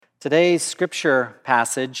Today's scripture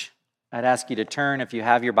passage, I'd ask you to turn, if you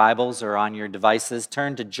have your Bibles or on your devices,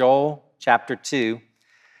 turn to Joel chapter 2.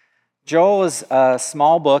 Joel is a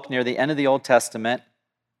small book near the end of the Old Testament.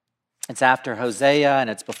 It's after Hosea and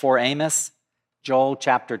it's before Amos. Joel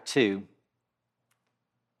chapter 2.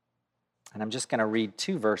 And I'm just going to read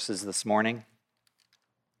two verses this morning,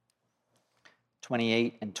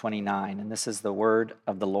 28 and 29. And this is the word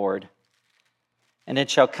of the Lord. And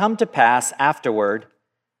it shall come to pass afterward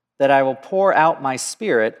that I will pour out my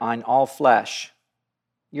spirit on all flesh.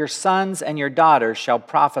 Your sons and your daughters shall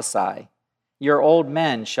prophesy. Your old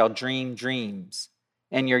men shall dream dreams,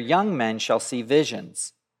 and your young men shall see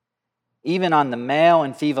visions. Even on the male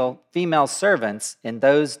and female servants in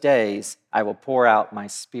those days I will pour out my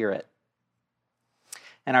spirit.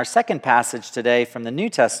 And our second passage today from the New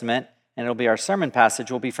Testament, and it'll be our sermon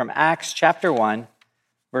passage, will be from Acts chapter 1,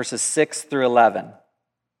 verses 6 through 11.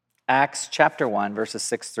 Acts chapter 1, verses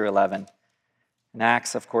 6 through 11. And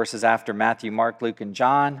Acts, of course, is after Matthew, Mark, Luke, and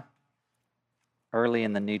John, early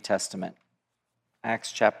in the New Testament.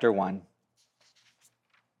 Acts chapter 1.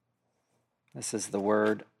 This is the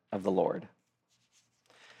word of the Lord.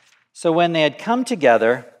 So when they had come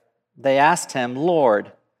together, they asked him,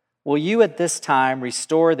 Lord, will you at this time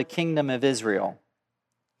restore the kingdom of Israel?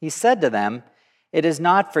 He said to them, it is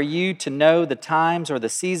not for you to know the times or the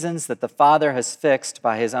seasons that the Father has fixed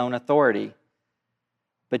by his own authority.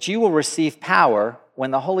 But you will receive power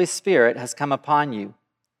when the Holy Spirit has come upon you.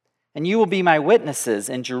 And you will be my witnesses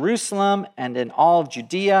in Jerusalem and in all of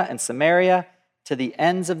Judea and Samaria to the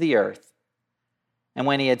ends of the earth. And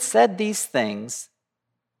when he had said these things,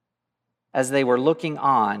 as they were looking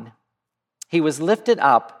on, he was lifted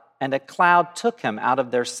up, and a cloud took him out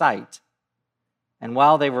of their sight. And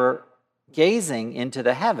while they were gazing into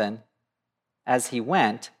the heaven as he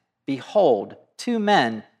went, behold, two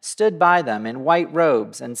men stood by them in white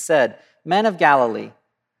robes and said, Men of Galilee,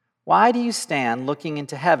 why do you stand looking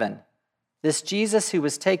into heaven? This Jesus who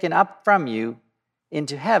was taken up from you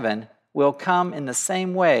into heaven will come in the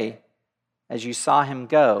same way as you saw him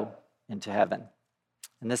go into heaven.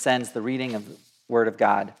 And this ends the reading of the word of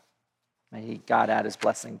God. May God add his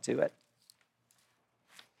blessing to it.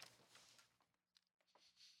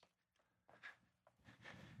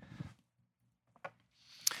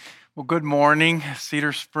 Well, good morning,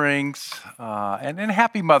 Cedar Springs, and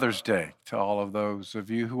happy Mother's Day to all of those of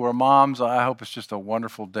you who are moms. I hope it's just a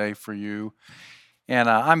wonderful day for you. And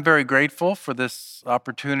I'm very grateful for this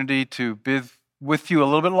opportunity to be with you a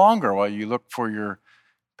little bit longer while you look for your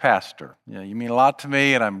pastor. You mean a lot to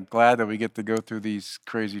me, and I'm glad that we get to go through these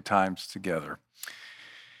crazy times together.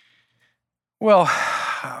 Well,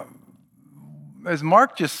 as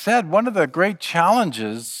Mark just said, one of the great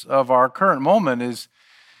challenges of our current moment is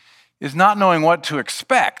not knowing what to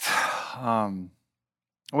expect.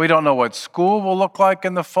 We don't know what school will look like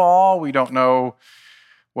in the fall. We don't know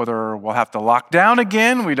whether we'll have to lock down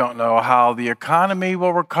again. We don't know how the economy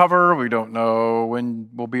will recover. We don't know when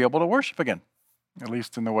we'll be able to worship again, at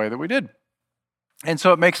least in the way that we did. And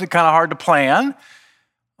so it makes it kind of hard to plan.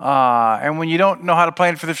 And when you don't know how to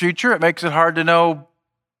plan for the future, it makes it hard to know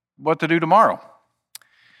what to do tomorrow.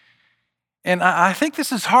 And I think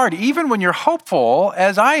this is hard, even when you're hopeful,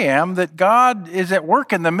 as I am, that God is at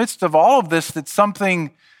work in the midst of all of this, that something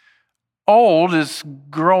old is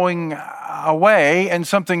growing away and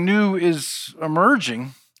something new is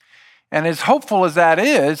emerging. And as hopeful as that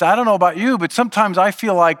is, I don't know about you, but sometimes I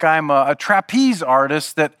feel like I'm a trapeze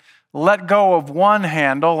artist that let go of one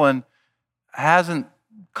handle and hasn't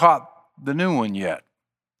caught the new one yet.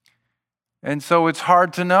 And so it's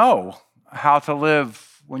hard to know how to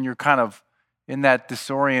live when you're kind of in that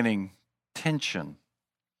disorienting tension.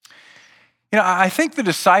 I think the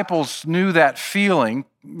disciples knew that feeling.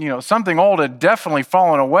 Something old had definitely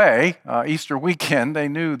fallen away. Easter weekend, they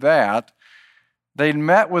knew that. They'd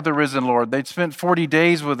met with the risen Lord. They'd spent 40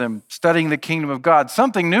 days with him studying the kingdom of God.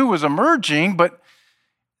 Something new was emerging, but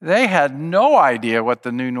they had no idea what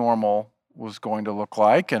the new normal was going to look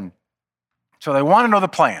like. And so they want to know the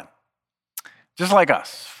plan, just like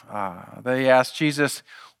us. They asked Jesus,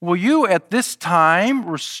 will you at this time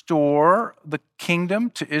restore the kingdom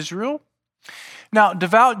to Israel? Now,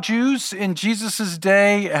 devout Jews in Jesus'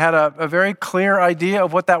 day had a very clear idea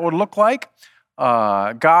of what that would look like.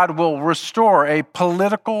 God will restore a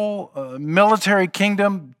political, military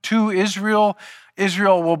kingdom to Israel.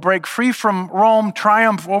 Israel will break free from Rome,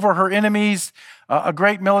 triumph over her enemies. A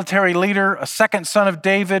great military leader, a second son of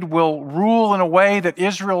David, will rule in a way that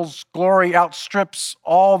Israel's glory outstrips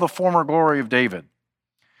all the former glory of David.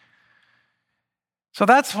 So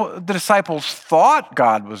that's what the disciples thought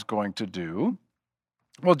God was going to do.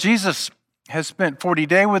 Well, Jesus has spent 40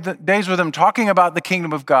 days with him talking about the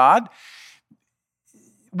kingdom of God.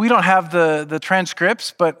 We don't have the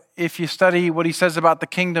transcripts, but if you study what he says about the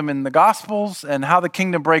kingdom in the Gospels and how the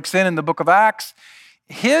kingdom breaks in the book of Acts,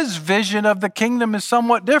 his vision of the kingdom is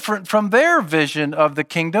somewhat different from their vision of the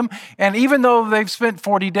kingdom. And even though they've spent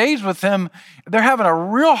 40 days with him, they're having a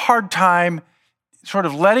real hard time sort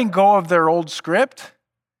of letting go of their old script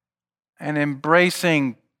and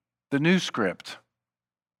embracing the new script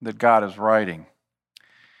that God is writing.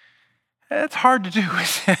 It's hard to do,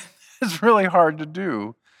 isn't it? It's really hard to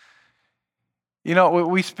do. You know,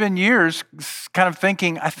 we spend years kind of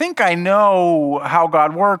thinking, I think I know how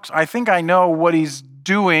God works. I think I know what he's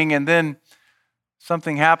doing. And then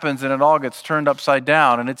something happens and it all gets turned upside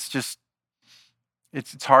down. And it's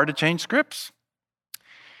hard to change scripts.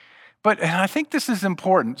 And I think this is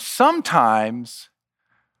important. Sometimes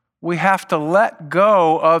we have to let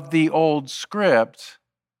go of the old script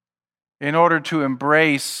in order to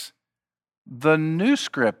embrace the new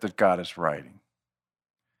script that God is writing.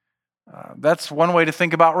 That's one way to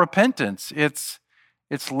think about repentance. It's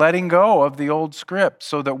letting go of the old script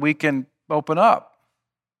so that we can open up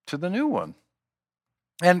to the new one.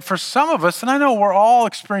 And for some of us, and I know we're all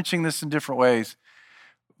experiencing this in different ways,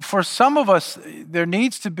 for some of us, there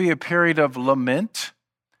needs to be a period of lament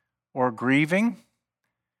or grieving.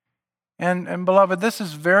 And beloved, this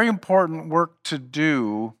is very important work to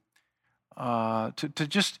do, to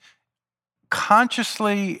just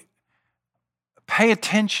consciously pay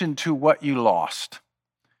attention to what you lost,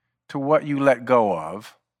 to what you let go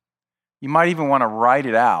of. You might even want to write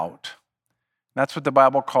it out. That's what the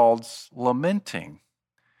Bible calls lamenting.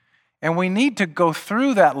 And we need to go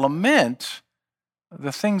through that lament,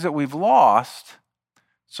 the things that we've lost,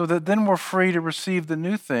 so that then we're free to receive the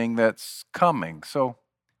new thing that's coming. So,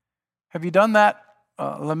 have you done that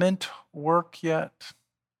lament work yet?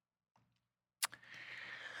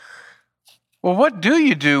 Well, what do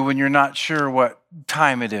you do when you're not sure what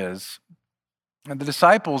time it is? And the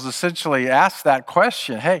disciples essentially asked that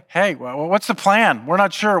question. Hey, what's the plan? We're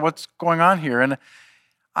not sure what's going on here. And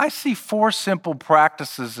I see 4 simple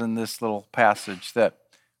practices in this little passage that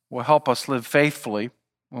will help us live faithfully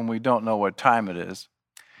when we don't know what time it is.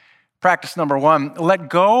 Practice number 1, let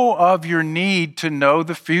go of your need to know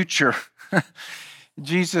the future.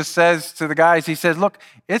 Jesus says to the guys, he says, look,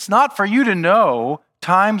 it's not for you to know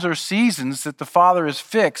times or seasons that the Father has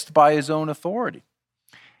fixed by his own authority.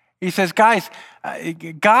 He says, guys,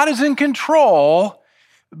 God is in control,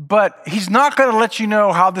 but he's not going to let you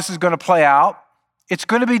know how this is going to play out. It's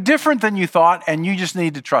going to be different than you thought, and you just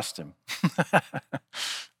need to trust him.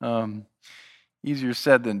 Easier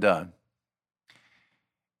said than done.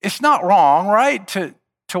 It's not wrong, right, to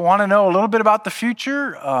want to know a little bit about the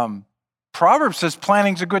future. Proverbs says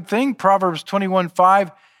planning's a good thing. Proverbs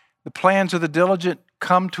 21:5, the plans of the diligent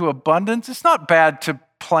come to abundance. It's not bad to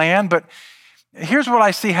plan, but here's what I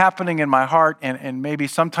see happening in my heart and maybe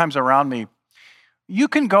sometimes around me. You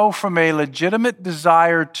can go from a legitimate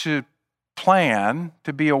desire to plan,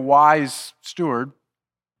 to be a wise steward,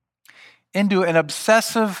 into an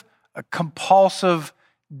obsessive, compulsive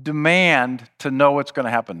demand to know what's going to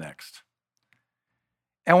happen next.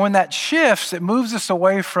 And when that shifts, it moves us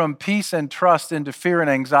away from peace and trust into fear and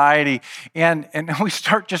anxiety. And we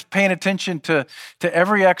start just paying attention to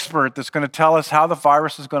every expert that's going to tell us how the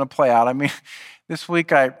virus is going to play out. I mean, this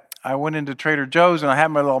week I went into Trader Joe's and I had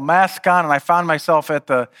my little mask on and I found myself at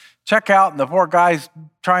the checkout and the poor guy's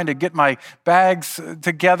trying to get my bags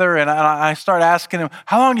together. And I start asking him,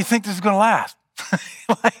 how long do you think this is going to last?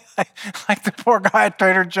 like the poor guy at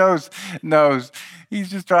Trader Joe's knows.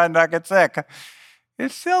 He's just trying not to get sick.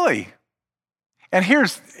 It's silly. And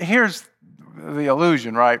here's the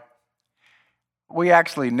illusion, right? We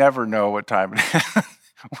actually never know what time it is.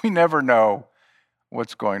 We never know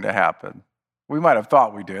what's going to happen. We might have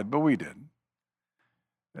thought we did, but we didn't.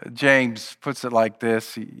 James puts it like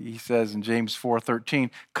this. He says in James 4:13,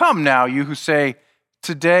 "Come now, you who say,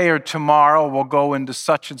 today or tomorrow we'll go into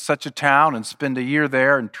such and such a town and spend a year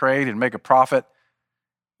there and trade and make a profit.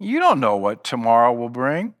 You don't know what tomorrow will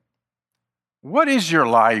bring. What is your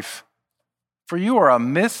life? For you are a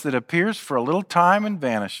mist that appears for a little time and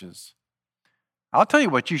vanishes. I'll tell you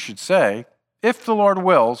what you should say. If the Lord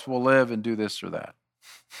wills, we'll live and do this or that."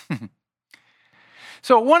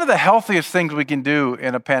 So one of the healthiest things we can do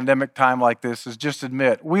in a pandemic time like this is just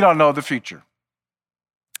admit we don't know the future.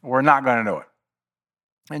 We're not going to know it.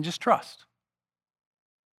 And just trust.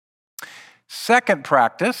 Second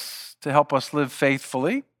practice to help us live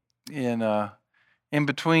faithfully in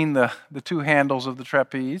between the 2 handles of the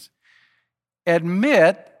trapeze,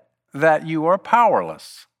 admit that you are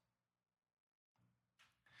powerless.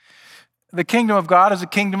 The kingdom of God is a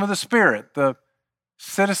kingdom of the Spirit. The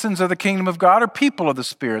citizens of the kingdom of God are people of the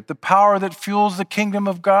Spirit. The power that fuels the kingdom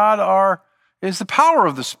of God is the power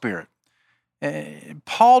of the Spirit.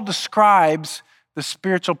 Paul describes the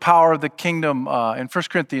spiritual power of the kingdom in 1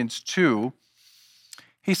 Corinthians 2.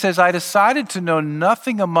 He says, I decided to know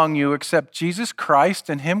nothing among you except Jesus Christ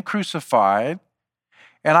and Him crucified,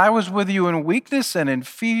 and I was with you in weakness and in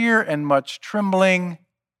fear and much trembling.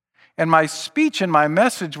 And my speech and my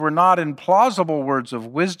message were not in plausible words of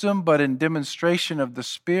wisdom, but in demonstration of the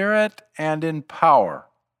Spirit and in power,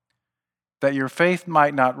 that your faith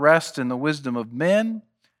might not rest in the wisdom of men,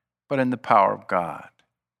 but in the power of God.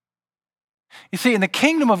 You see, in the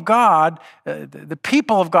kingdom of God, the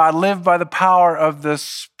people of God live by the power of the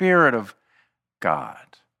Spirit of God.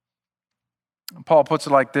 Paul puts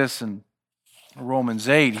it like this in Romans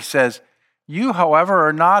 8. He says, you, however,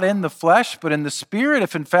 are not in the flesh, but in the Spirit,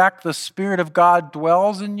 if in fact the Spirit of God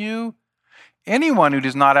dwells in you. Anyone who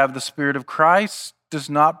does not have the Spirit of Christ does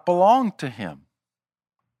not belong to Him.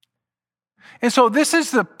 And so this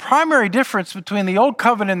is the primary difference between the Old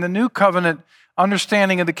Covenant and the New Covenant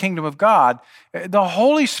understanding of the kingdom of God. The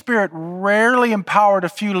Holy Spirit rarely empowered a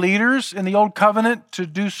few leaders in the Old Covenant to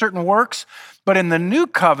do certain works, but in the New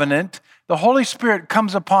Covenant, the Holy Spirit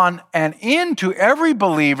comes upon and into every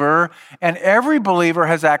believer, and every believer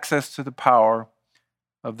has access to the power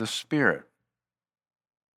of the Spirit.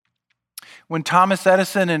 When Thomas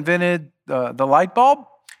Edison invented the light bulb,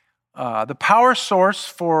 the power source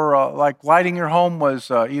for like lighting your home was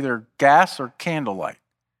either gas or candlelight.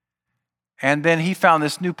 And then he found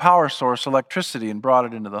this new power source, electricity, and brought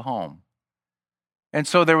it into the home. And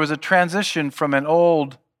so there was a transition from an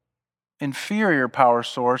old, inferior power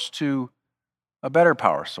source to a better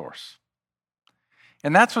power source.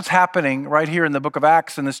 And that's what's happening right here in the book of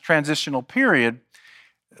Acts in this transitional period.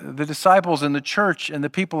 The disciples in the church and the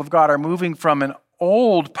people of God are moving from an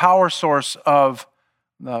old power source of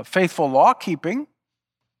faithful law keeping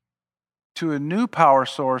to a new power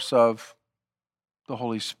source of the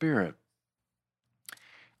Holy Spirit.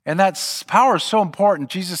 And that power is so important.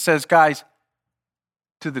 Jesus says, guys,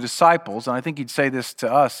 to the disciples, and I think he'd say this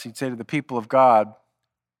to us, he'd say to the people of God,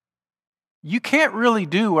 you can't really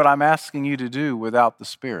do what I'm asking you to do without the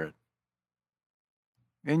Spirit.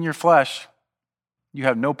 In your flesh, you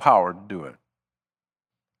have no power to do it.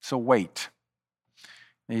 So wait.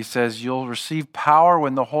 And he says, you'll receive power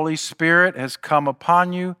when the Holy Spirit has come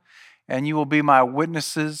upon you, and you will be my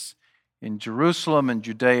witnesses in Jerusalem and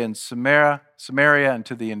Judea and Samaria and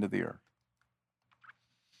to the end of the earth.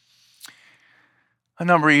 A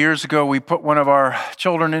number of years ago, we put one of our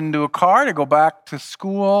children into a car to go back to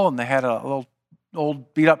school, and they had a little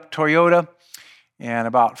old beat-up Toyota. And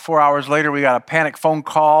about 4 hours later, we got a panic phone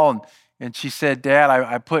call, and she said, Dad,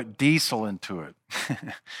 I put diesel into it.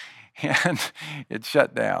 And it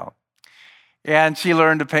shut down. And she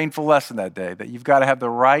learned a painful lesson that day, that you've got to have the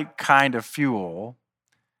right kind of fuel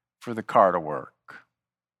for the car to work.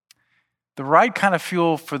 The right kind of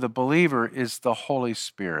fuel for the believer is the Holy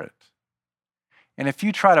Spirit. And if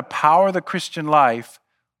you try to power the Christian life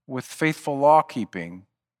with faithful law keeping,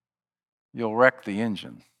 you'll wreck the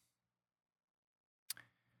engine.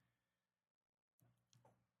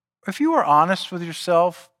 If you are honest with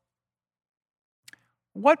yourself,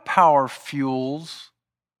 what power fuels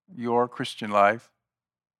your Christian life?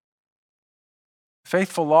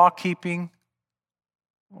 Faithful law keeping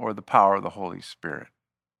or the power of the Holy Spirit?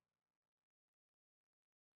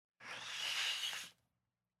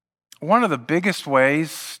 One of the biggest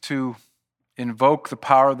ways to invoke the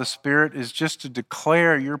power of the Spirit is just to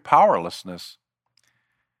declare your powerlessness.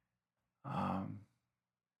 I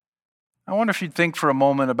wonder if you'd think for a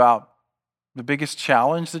moment about the biggest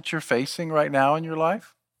challenge that you're facing right now in your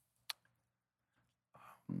life.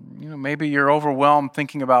 Maybe you're overwhelmed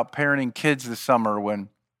thinking about parenting kids this summer when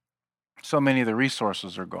so many of the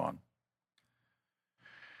resources are gone.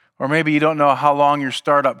 Or maybe you don't know how long your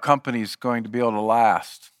startup company is going to be able to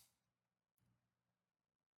last.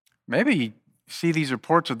 Maybe you see these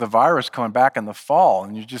reports of the virus coming back in the fall,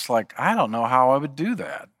 and you're just like, I don't know how I would do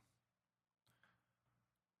that.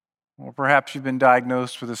 Or perhaps you've been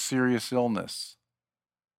diagnosed with a serious illness,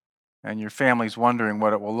 and your family's wondering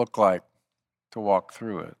what it will look like to walk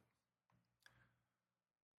through it.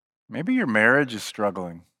 Maybe your marriage is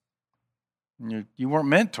struggling. You weren't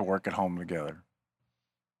meant to work at home together.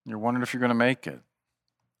 You're wondering if you're going to make it.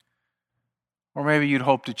 Or maybe you'd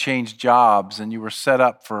hoped to change jobs and you were set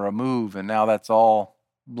up for a move and now that's all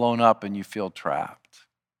blown up and you feel trapped.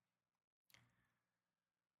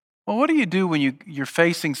 Well, what do you do when you're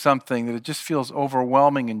facing something that it just feels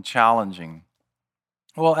overwhelming and challenging?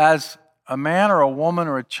 Well, as a man or a woman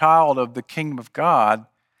or a child of the kingdom of God,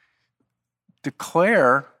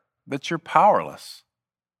 declare that you're powerless.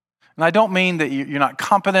 And I don't mean that you're not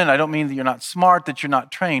competent. I don't mean that you're not smart, that you're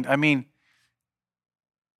not trained. I mean,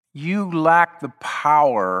 you lack the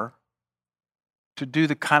power to do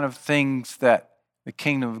the kind of things that the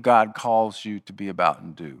kingdom of God calls you to be about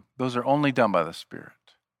and do. Those are only done by the Spirit.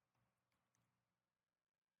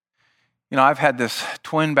 You know, I've had this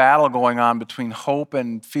twin battle going on between hope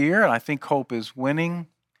and fear, and I think hope is winning.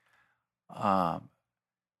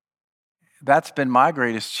 That's been my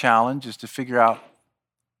greatest challenge, is to figure out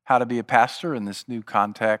how to be a pastor in this new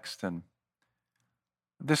context. And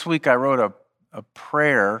this week I wrote a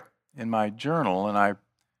prayer in my journal, and I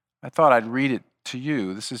thought I'd read it to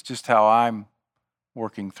you. This is just how I'm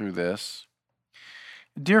working through this.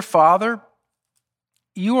 Dear Father,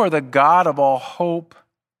 you are the God of all hope.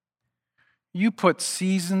 You put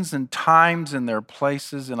seasons and times in their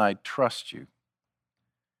places, and I trust you.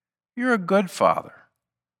 You're a good Father,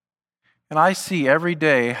 and I see every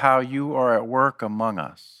day how you are at work among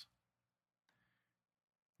us.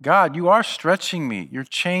 God, you are stretching me. You're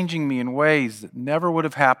changing me in ways that never would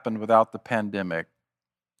have happened without the pandemic,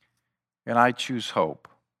 and I choose hope.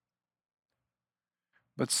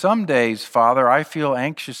 But some days, Father, I feel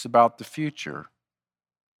anxious about the future.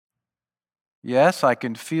 Yes, I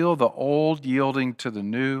can feel the old yielding to the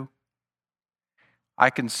new.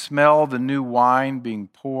 I can smell the new wine being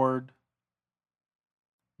poured.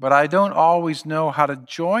 But I don't always know how to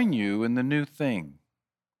join you in the new thing.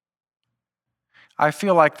 I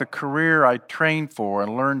feel like the career I trained for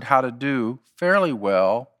and learned how to do fairly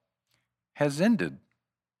well has ended.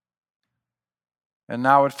 And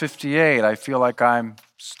now at 58, I feel like I'm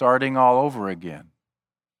starting all over again.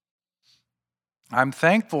 I'm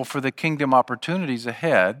thankful for the kingdom opportunities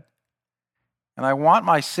ahead, and I want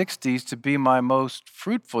my 60s to be my most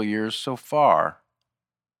fruitful years so far.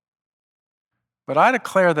 But I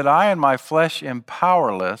declare that I and my flesh am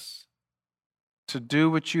powerless to do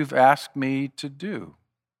what you've asked me to do.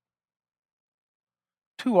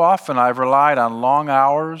 Too often I've relied on long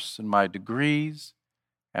hours and my degrees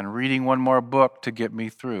and reading one more book to get me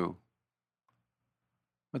through.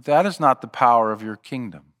 But that is not the power of your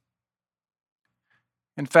kingdom.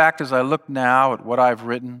 In fact, as I look now at what I've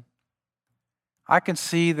written, I can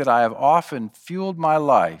see that I have often fueled my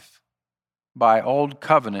life by old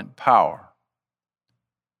covenant power.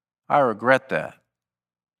 I regret that.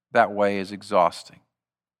 That way is exhausting.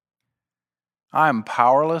 I am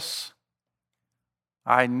powerless.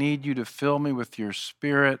 I need you to fill me with your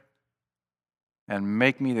Spirit and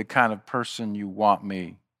make me the kind of person you want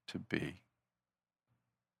me to be.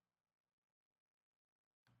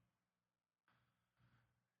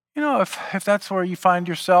 You know, if that's where you find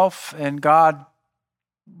yourself and God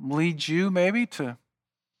leads you maybe to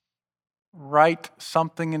write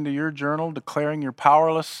something into your journal declaring your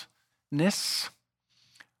powerlessness,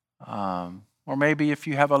 or maybe if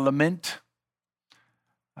you have a lament,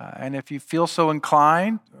 and if you feel so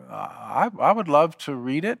inclined, I would love to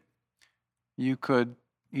read it. You could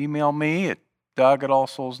email me at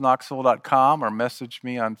doug@allsoulsknoxville.com or message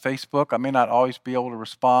me on Facebook. I may not always be able to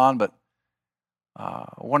respond, but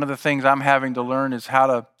one of the things I'm having to learn is how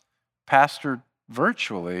to pastor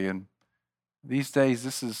virtually, and these days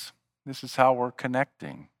this is how we're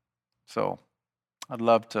connecting. So I'd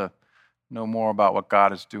love to know more about what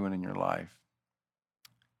God is doing in your life.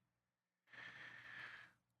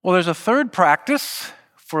 Well, there's a third practice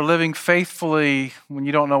for living faithfully when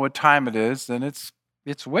you don't know what time it is, and it's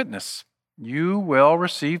witness. You will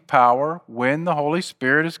receive power when the Holy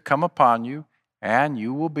Spirit has come upon you, and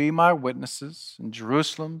you will be my witnesses in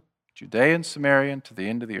Jerusalem, Judea, and Samaria, and to the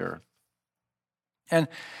end of the earth. And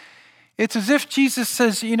it's as if Jesus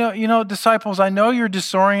says, you know, disciples, I know you're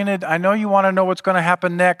disoriented. I know you want to know what's going to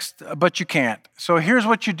happen next, but you can't. So here's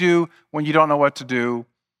what you do when you don't know what to do.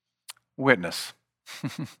 Witness.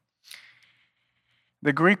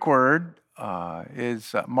 The Greek word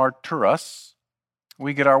is martyros.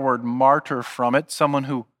 We get our word martyr from it, someone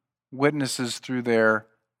who witnesses through their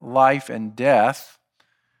life and death.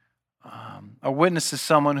 A witness is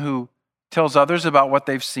someone who tells others about what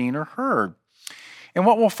they've seen or heard. And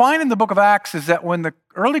what we'll find in the book of Acts is that when the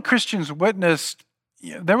early Christians witnessed,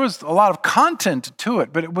 there was a lot of content to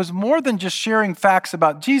it, but it was more than just sharing facts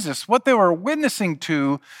about Jesus. What they were witnessing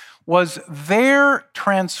to was their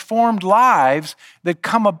transformed lives that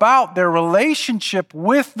come about their relationship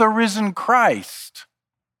with the risen Christ.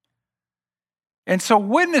 And so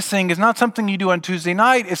witnessing is not something you do on Tuesday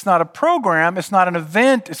night. It's not a program. It's not an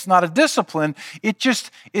event. It's not a discipline. It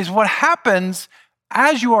just is what happens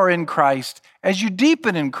as you are in Christ, as you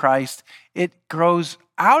deepen in Christ, it grows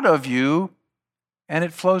out of you and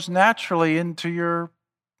it flows naturally into your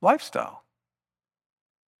lifestyle.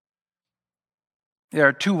 There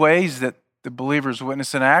are two ways that the believers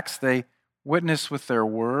witness in Acts. They witness with their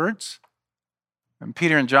words. And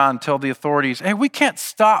Peter and John tell the authorities, hey, we can't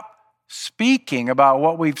stop speaking about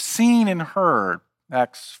what we've seen and heard.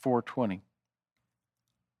 Acts 4:20.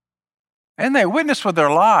 And they witness with their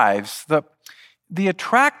lives. The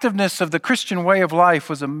attractiveness of the Christian way of life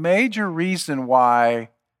was a major reason why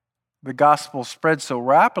the gospel spread so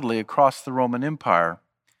rapidly across the Roman Empire.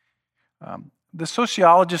 The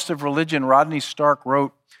sociologist of religion, Rodney Stark,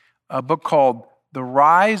 wrote a book called The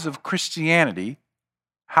Rise of Christianity: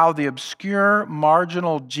 How the Obscure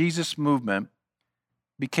Marginal Jesus Movement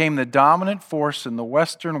Became the Dominant Force in the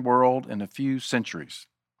Western World in a Few Centuries.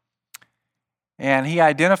 And he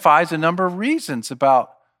identifies a number of reasons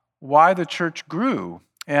about why the church grew.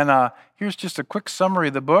 And here's just a quick summary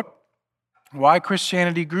of the book. Why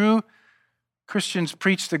Christianity grew. Christians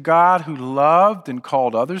preached a God who loved and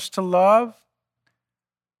called others to love.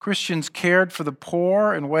 Christians cared for the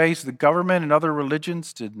poor in ways the government and other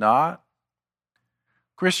religions did not.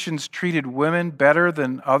 Christians treated women better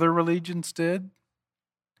than other religions did.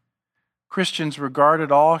 Christians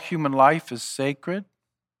regarded all human life as sacred.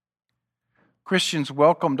 Christians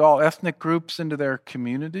welcomed all ethnic groups into their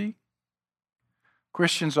community.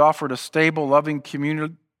 Christians offered a stable, loving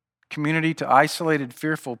community to isolated,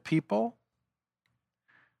 fearful people.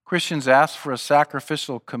 Christians asked for a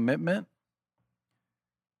sacrificial commitment.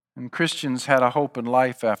 And Christians had a hope in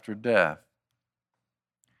life after death.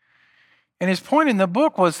 And his point in the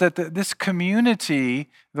book was that this community,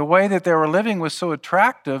 the way that they were living was so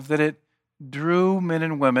attractive that it drew men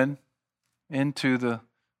and women into the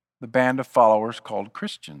band of followers called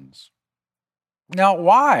Christians. Now,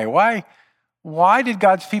 why? Why did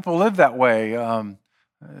God's people live that way?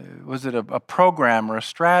 Was it a program or a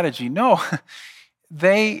strategy? No,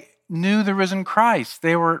 they knew the risen Christ.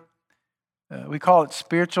 They were, we call it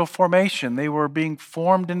spiritual formation. They were being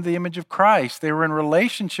formed into the image of Christ. They were in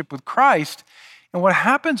relationship with Christ. And what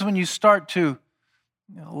happens when you start to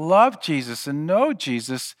love Jesus and know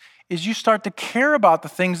Jesus is you start to care about the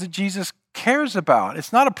things that Jesus cares about.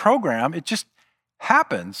 It's not a program. It just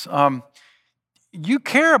happens. You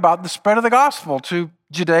care about the spread of the gospel to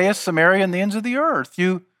Judea, Samaria, and the ends of the earth.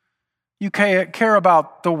 You care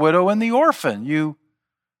about the widow and the orphan. You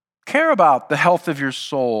care about the health of your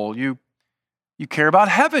soul. You care about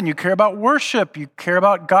heaven. You care about worship. You care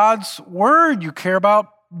about God's word. You care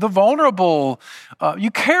about the vulnerable.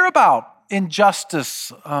 You care about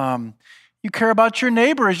injustice. You care about your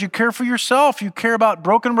neighbor as you care for yourself. You care about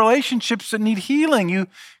broken relationships that need healing. You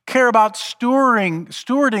care about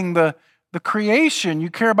stewarding the creation. You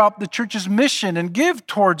care about the church's mission and give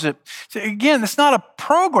towards it. So again, it's not a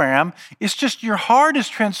program. It's just your heart is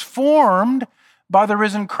transformed by the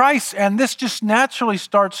risen Christ, and this just naturally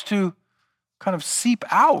starts to kind of seep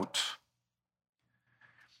out.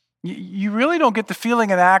 You really don't get the feeling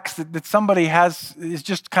in Acts that somebody is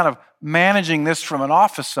just kind of managing this from an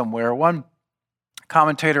office somewhere. One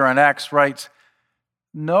commentator on Acts writes,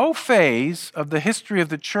 "No phase of the history of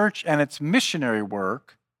the church and its missionary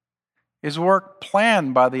work is work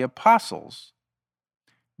planned by the apostles,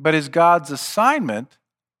 but is God's assignment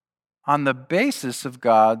on the basis of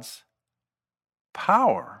God's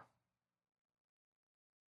power."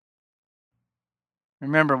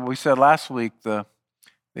 Remember what we said last week, the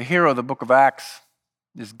hero of the book of Acts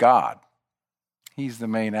is God. He's the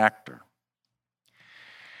main actor.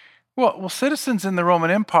 Well, citizens in the Roman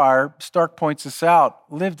Empire, Stark points this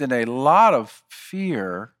out, lived in a lot of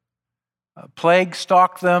fear. Plague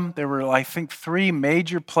stalked them. There were, I think, 3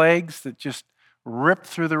 major plagues that just ripped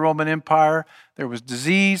through the Roman Empire. There was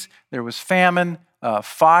disease, there was famine,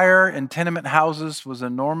 fire in tenement houses was an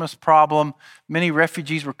enormous problem. Many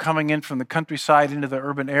refugees were coming in from the countryside into the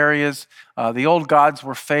urban areas. The old gods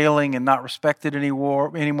were failing and not respected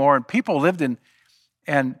anymore, and people lived in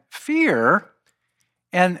fear.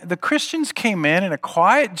 And the Christians came in a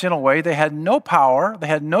quiet, gentle way. They had no power. They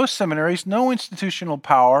had no seminaries, no institutional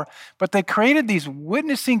power, but they created these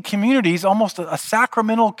witnessing communities, almost a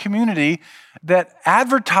sacramental community that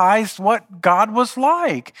advertised what God was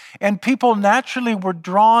like. And people naturally were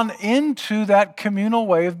drawn into that communal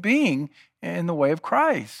way of being in the way of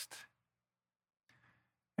Christ.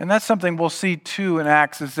 And that's something we'll see too in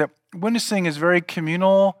Acts, is that witnessing is very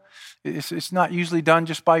communal. It's not usually done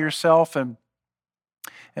just by yourself. And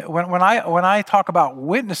when I talk about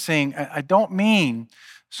witnessing, I don't mean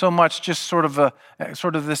so much just sort of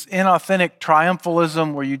this inauthentic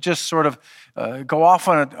triumphalism where you just sort of go off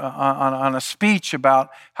on a speech about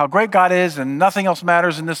how great God is and nothing else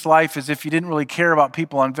matters in this life, as if you didn't really care about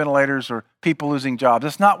people on ventilators or people losing jobs.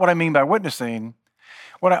 That's not what I mean by witnessing.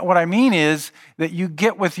 What I mean is that you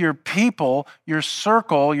get with your people, your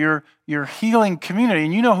circle, your healing community,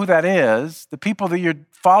 and you know who that is, the people that you're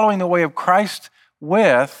following the way of Christ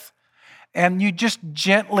with, and you just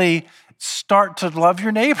gently start to love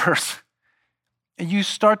your neighbors. And you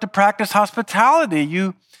start to practice hospitality.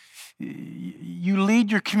 You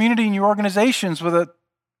lead your community and your organizations with a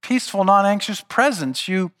peaceful, non-anxious presence.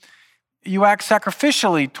 You act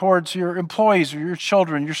sacrificially towards your employees or your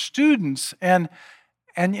children, your students, and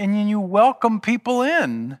you welcome people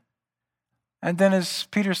in. And then, as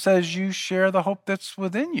Peter says, you share the hope that's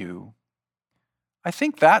within you. I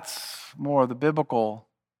think that's more the biblical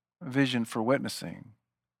vision for witnessing.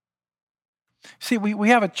 See, we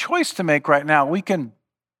have a choice to make right now. We can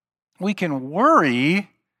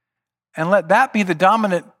worry and let that be the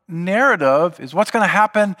dominant narrative, is what's going to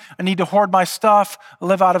happen. I need to hoard my stuff,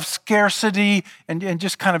 live out of scarcity, and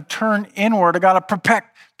just kind of turn inward. I got to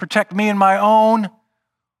protect me and my own.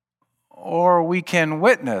 Or we can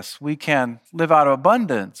witness. We can live out of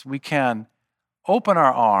abundance. We can open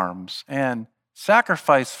our arms and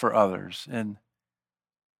sacrifice for others. And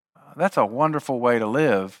that's a wonderful way to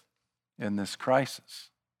live in this crisis.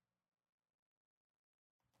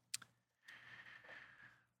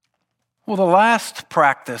 Well, the last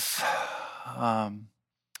practice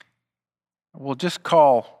we'll just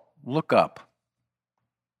call look up.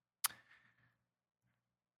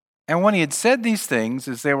 And when he had said these things,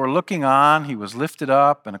 as they were looking on, he was lifted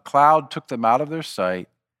up, and a cloud took them out of their sight.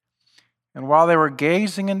 And while they were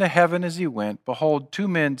gazing into heaven as he went, behold, two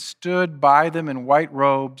men stood by them in white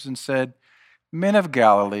robes and said, Men of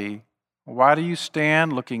Galilee, why do you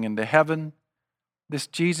stand looking into heaven? This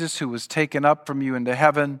Jesus who was taken up from you into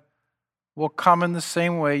heaven will come in the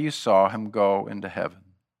same way you saw him go into heaven.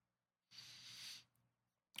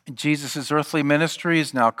 Jesus' earthly ministry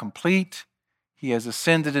is now complete. He has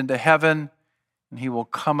ascended into heaven, and he will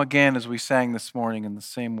come again, as we sang this morning, in the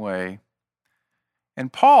same way.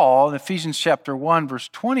 And Paul, in Ephesians chapter 1, verse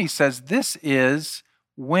 20, says this is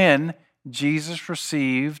when Jesus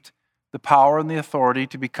received the power and the authority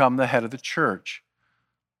to become the head of the church.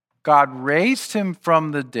 God raised him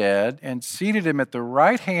from the dead and seated him at the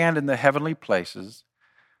right hand in the heavenly places,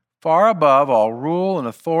 far above all rule and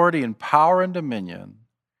authority and power and dominion,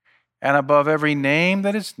 and above every name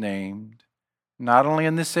that is named, not only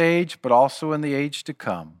in this age, but also in the age to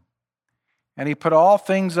come. And he put all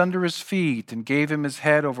things under his feet and gave him his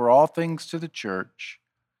head over all things to the church,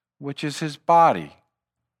 which is his body,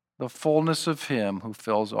 the fullness of him who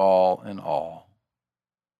fills all in all.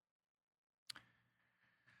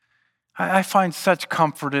 I find such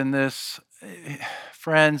comfort in this.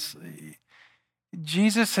 Friends,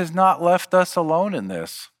 Jesus has not left us alone in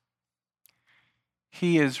this.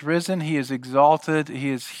 He is risen, he is exalted, he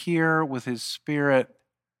is here with his Spirit,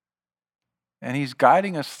 and he's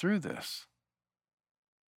guiding us through this.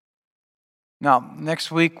 Now,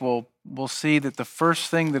 next week we'll see that the first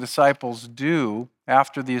thing the disciples do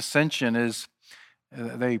after the ascension is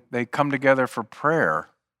they come together for prayer.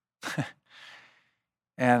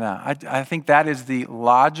 And I think that is the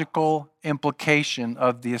logical implication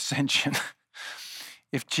of the ascension.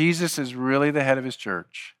 If Jesus is really the head of his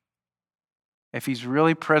church, if he's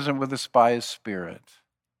really present with us by his Spirit,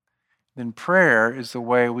 then prayer is the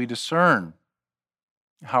way we discern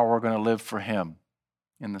how we're going to live for him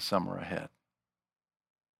in the summer ahead.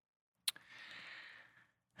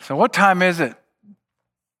 So what time is it?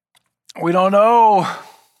 We don't know.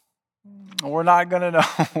 We're not going to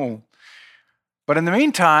know. But in the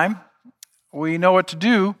meantime, we know what to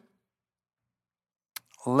do.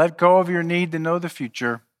 Let go of your need to know the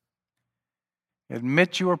future.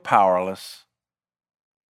 Admit you are powerless.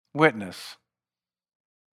 Witness.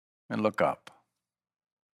 And look up.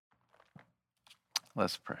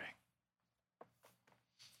 Let's pray.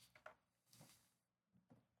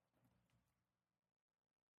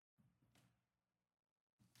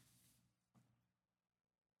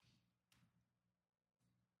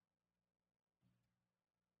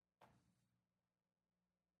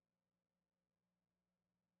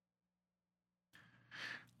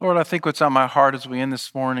 Lord, I think what's on my heart as we end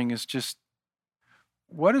this morning is just,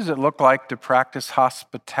 what does it look like to practice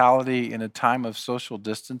hospitality in a time of social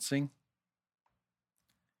distancing?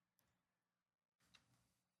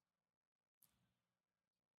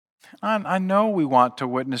 I know we want to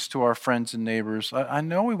witness to our friends and neighbors. I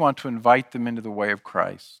know we want to invite them into the way of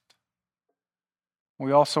Christ.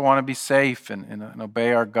 We also want to be safe and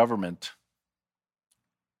obey our government.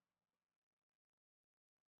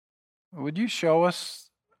 Would you show us,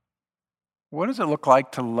 what does it look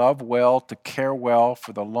like to love well, to care well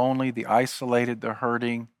for the lonely, the isolated, the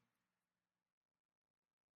hurting?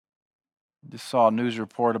 Just saw a news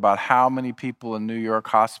report about how many people in New York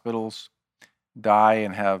hospitals die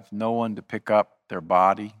and have no one to pick up their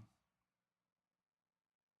body.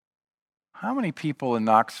 How many people in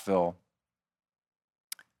Knoxville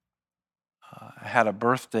had a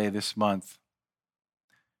birthday this month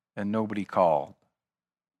and nobody called?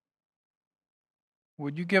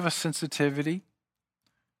 Would you give us sensitivity,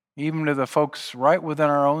 even to the folks right within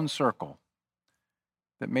our own circle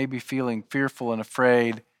that may be feeling fearful and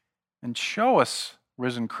afraid, and show us,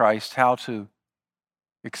 risen Christ, how to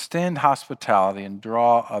extend hospitality and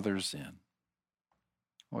draw others in?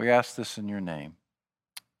 We ask this in your name.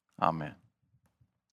 Amen.